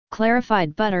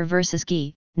Clarified butter versus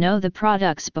ghee. Know the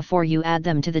products before you add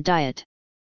them to the diet.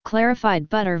 Clarified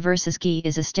butter versus ghee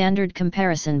is a standard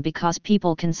comparison because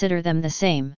people consider them the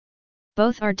same.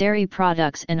 Both are dairy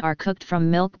products and are cooked from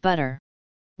milk butter.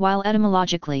 While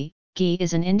etymologically, ghee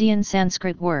is an Indian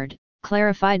Sanskrit word,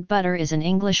 clarified butter is an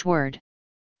English word.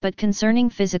 But concerning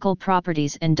physical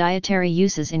properties and dietary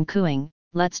uses in cooing,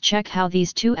 let's check how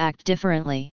these two act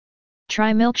differently.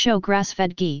 Try Milkshow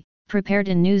grass-fed ghee, prepared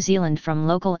in New Zealand from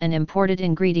local and imported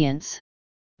ingredients.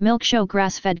 Milkshow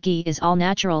grass-fed ghee is all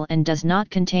natural and does not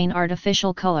contain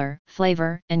artificial color,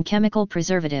 flavor, and chemical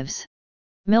preservatives.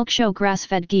 Milkshow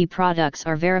grass-fed ghee products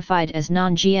are verified as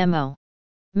non-GMO.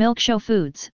 Milkshow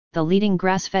Foods, the leading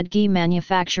grass-fed ghee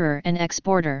manufacturer and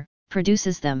exporter,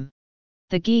 produces them.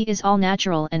 The ghee is all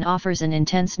natural and offers an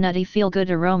intense nutty feel-good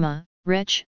aroma,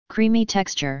 rich, creamy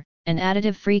texture, and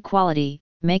additive-free quality,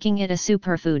 making it a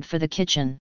superfood for the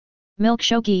kitchen.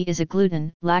 Milkshow ghee is a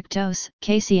gluten, lactose,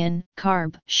 casein,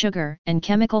 carb, sugar, and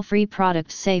chemical-free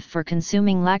product safe for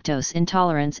consuming lactose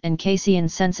intolerance and casein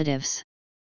sensitives.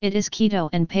 It is keto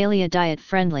and paleo diet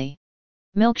friendly.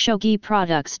 Milkshow ghee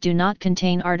products do not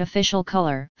contain artificial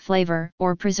color, flavor,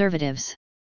 or preservatives.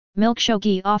 Milkshow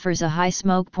ghee offers a high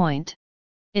smoke point.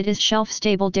 It is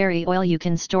shelf-stable dairy oil you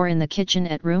can store in the kitchen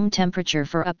at room temperature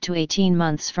for up to 18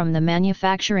 months from the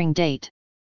manufacturing date.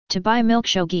 To buy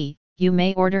Milkshow ghee, you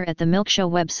may order at the Milkshow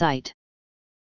website.